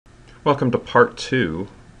Welcome to part 2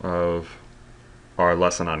 of our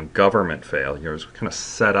lesson on government failures. We kind of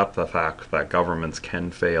set up the fact that governments can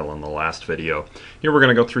fail in the last video. Here we're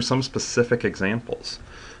going to go through some specific examples.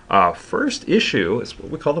 First issue is what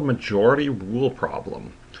we call the majority rule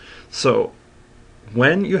problem. So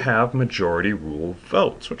when you have majority rule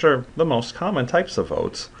votes, which are the most common types of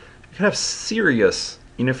votes, you can have serious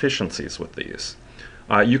inefficiencies with these.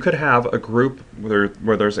 You could have a group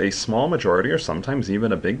where there's a small majority, or sometimes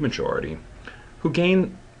even a big majority, who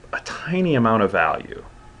gain a tiny amount of value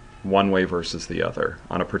one way versus the other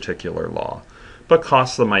on a particular law, but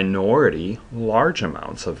costs the minority large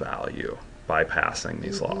amounts of value by passing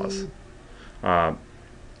these laws.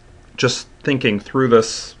 Just thinking through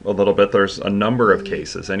this a little bit, there's a number of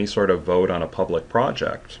cases. Any sort of vote on a public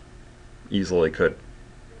project easily could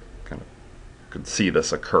see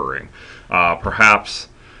this occurring. Perhaps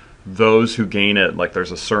those who gain it, like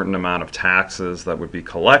there's a certain amount of taxes that would be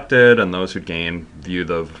collected, and those who gain view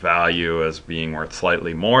the value as being worth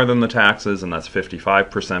slightly more than the taxes, and that's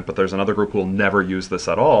 55%, but there's another group who will never use this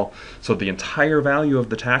at all, so the entire value of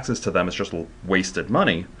the taxes to them is just wasted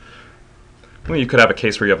money. Well, you could have a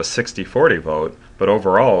case where you have a 60-40 vote, but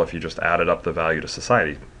overall, if you just added up the value to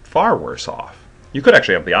society, far worse off. You could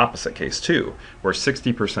actually have the opposite case too, where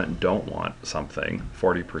 60% don't want something,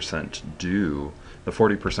 40% do. The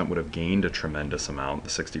 40% would have gained a tremendous amount, the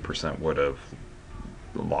 60% would have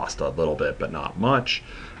lost a little bit, but not much.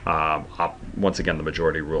 Once again, the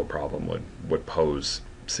majority rule problem would pose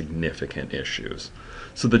significant issues.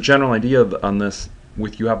 So the general idea on this,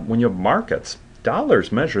 when you have markets,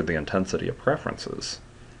 dollars measure the intensity of preferences.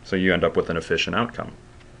 So you end up with an efficient outcome.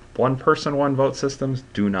 One person, one vote systems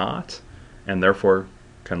do not, and therefore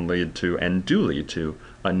can lead to, and do lead to,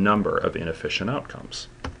 a number of inefficient outcomes.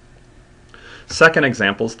 Second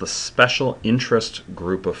example is the special interest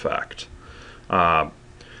group effect.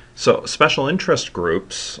 So special interest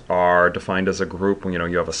groups are defined as a group when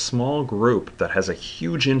you have a small group that has a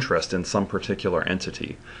huge interest in some particular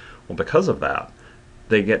entity. Well, because of that,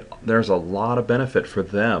 there's a lot of benefit for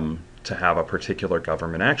them to have a particular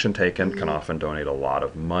government action taken, can often donate a lot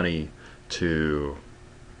of money to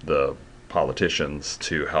the politicians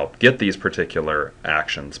to help get these particular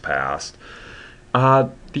actions passed.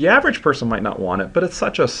 The average person might not want it, but it's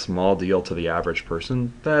such a small deal to the average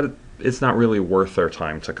person that it's not really worth their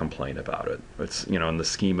time to complain about it. It's, in the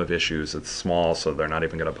scheme of issues, it's small, so they're not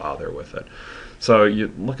even going to bother with it. So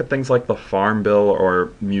you look at things like the Farm Bill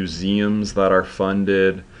or museums that are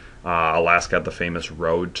funded. Alaska had the famous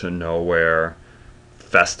Road to Nowhere.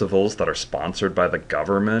 Festivals that are sponsored by the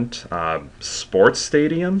government, sports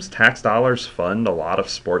stadiums, tax dollars fund a lot of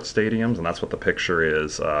sports stadiums, and that's what the picture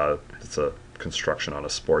is. It's a construction on a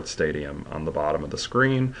sports stadium on the bottom of the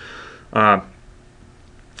screen.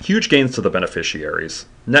 Huge gains to the beneficiaries.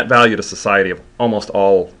 Net value to society of almost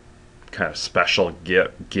all kind of special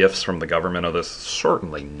gifts from the government of this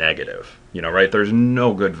certainly negative. Right? There's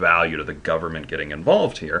no good value to the government getting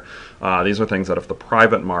involved here. These are things that if the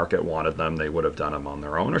private market wanted them, they would have done them on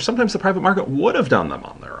their own, or sometimes the private market would have done them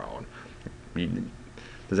on their own.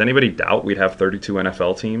 Does anybody doubt we'd have 32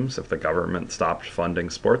 NFL teams if the government stopped funding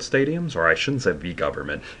sports stadiums? Or I shouldn't say the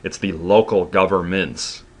government, it's the local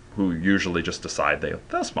governments who usually just decide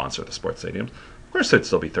they'll sponsor the sports stadiums. Of course, there'd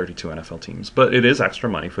still be 32 NFL teams, but it is extra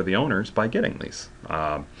money for the owners by getting these.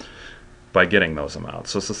 By getting those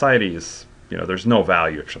amounts. So society is, there's no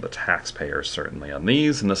value for the taxpayers certainly on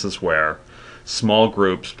these, and this is where small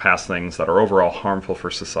groups pass things that are overall harmful for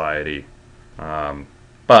society,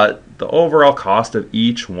 but the overall cost of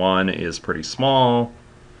each one is pretty small,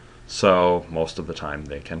 so most of the time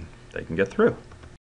they can get through.